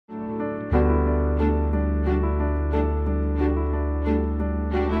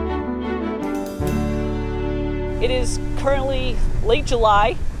It is currently late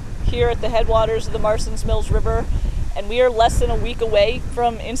July here at the headwaters of the Marstons Mills River, and we are less than a week away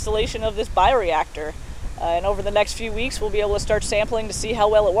from installation of this bioreactor. And over the next few weeks, we'll be able to start sampling to see how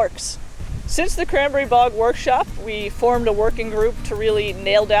well it works. Since the Cranberry Bog workshop, we formed a working group to really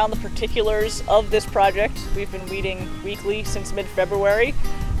nail down the particulars of this project. We've been meeting weekly since mid-February,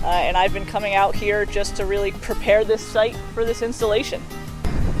 and I've been coming out here just to really prepare this site for this installation.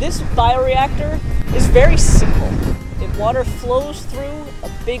 This bioreactor is very simple. Water flows through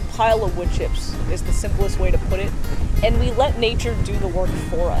a big pile of wood chips, is the simplest way to put it, and we let nature do the work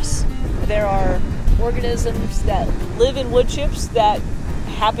for us. There are organisms that live in wood chips that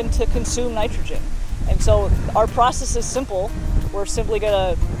happen to consume nitrogen, and so our process is simple. We're simply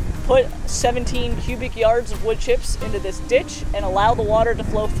going to put 17 cubic yards of wood chips into this ditch and allow the water to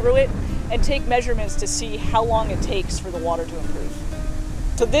flow through it and take measurements to see how long it takes for the water to improve.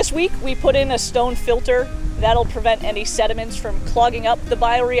 So this week we put in a stone filter that'll prevent any sediments from clogging up the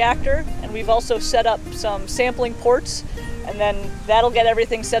bioreactor, and we've also set up some sampling ports, and then that'll get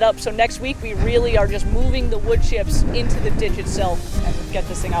everything set up. So next week we really are just moving the wood chips into the ditch itself and get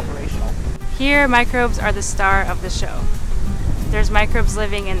this thing operational. Here, microbes are the star of the show. There's microbes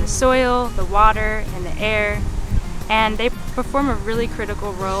living in the soil, the water, and the air, and they perform a really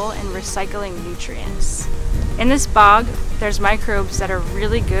critical role in recycling nutrients. In this bog, there's microbes that are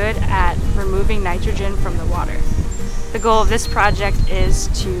really good at removing nitrogen from the water. The goal of this project is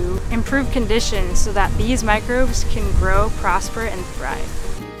to improve conditions so that these microbes can grow, prosper, and thrive.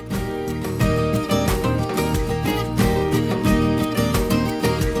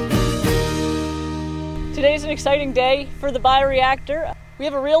 Today's an exciting day for the bioreactor. We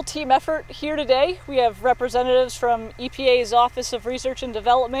have a real team effort here today. We have representatives from EPA's Office of Research and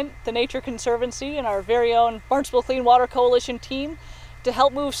Development, the Nature Conservancy, and our very own Barnstable Clean Water Coalition team to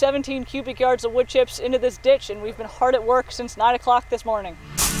help move 17 cubic yards of wood chips into this ditch, and we've been hard at work since 9 o'clock this morning.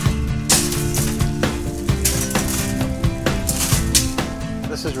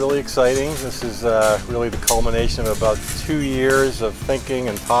 This is really exciting. This is really the culmination of about 2 years of thinking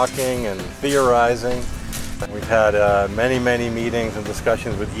and talking and theorizing. We've had many meetings and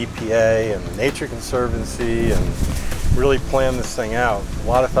discussions with EPA and the Nature Conservancy and really planned this thing out. A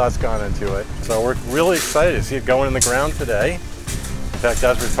lot of thought's gone into it. So we're really excited to see it going in the ground today. In fact,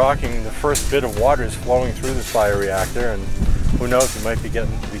 as we're talking, the first bit of water is flowing through this bioreactor, and who knows, we might be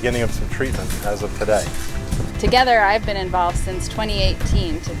getting the beginning of some treatment as of today. Together, I've been involved since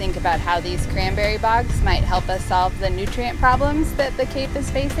 2018 to think about how these cranberry bogs might help us solve the nutrient problems that the Cape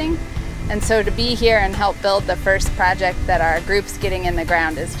is facing. And so to be here and help build the first project that our group's getting in the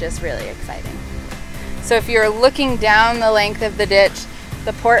ground is just really exciting. So if you're looking down the length of the ditch,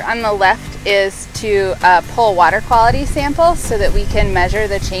 the port on the left is to pull water quality samples so that we can measure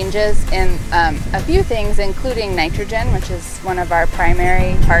the changes in a few things, including nitrogen, which is one of our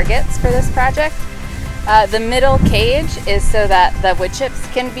primary targets for this project. The middle cage is so that the wood chips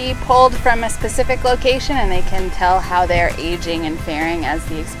can be pulled from a specific location and they can tell how they're aging and faring as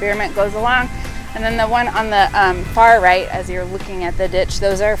the experiment goes along. And then the one on the far right, as you're looking at the ditch,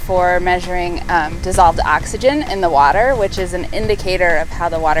 those are for measuring dissolved oxygen in the water, which is an indicator of how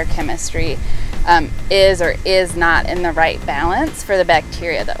the water chemistry is or is not in the right balance for the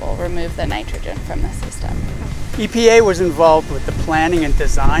bacteria that will remove the nitrogen from the system. EPA was involved with the planning and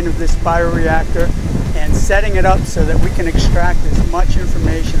design of this bioreactor and setting it up so that we can extract as much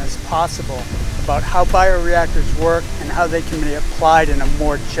information as possible about how bioreactors work and how they can be applied in a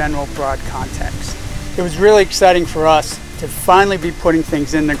more general, broad context. It was really exciting for us to finally be putting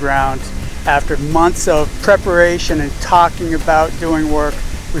things in the ground. After months of preparation and talking about doing work,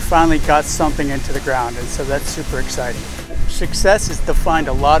 we finally got something into the ground, and so that's super exciting. Success is defined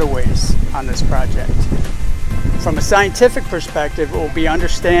a lot of ways on this project. From a scientific perspective, it will be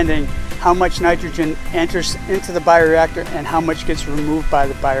understanding how much nitrogen enters into the bioreactor and how much gets removed by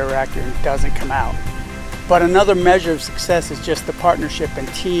the bioreactor and doesn't come out. But another measure of success is just the partnership and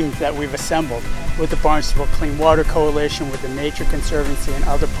team that we've assembled with the Barnstable Clean Water Coalition, with the Nature Conservancy and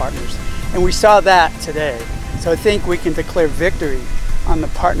other partners. And we saw that today. So I think we can declare victory on the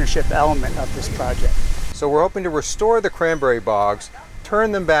partnership element of this project. So we're hoping to restore the cranberry bogs,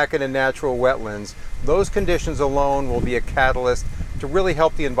 turn them back into natural wetlands. Those conditions alone will be a catalyst to really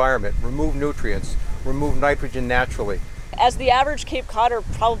help the environment, remove nutrients, remove nitrogen naturally. As the average Cape Codder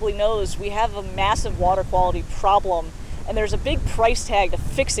probably knows, we have a massive water quality problem, and there's a big price tag to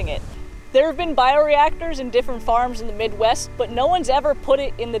fixing it. There have been bioreactors in different farms in the Midwest, but no one's ever put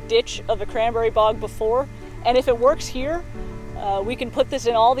it in the ditch of a cranberry bog before. And if it works here, we can put this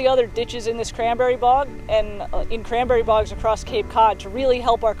in all the other ditches in this cranberry bog and in cranberry bogs across Cape Cod to really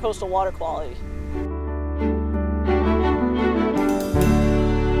help our coastal water quality.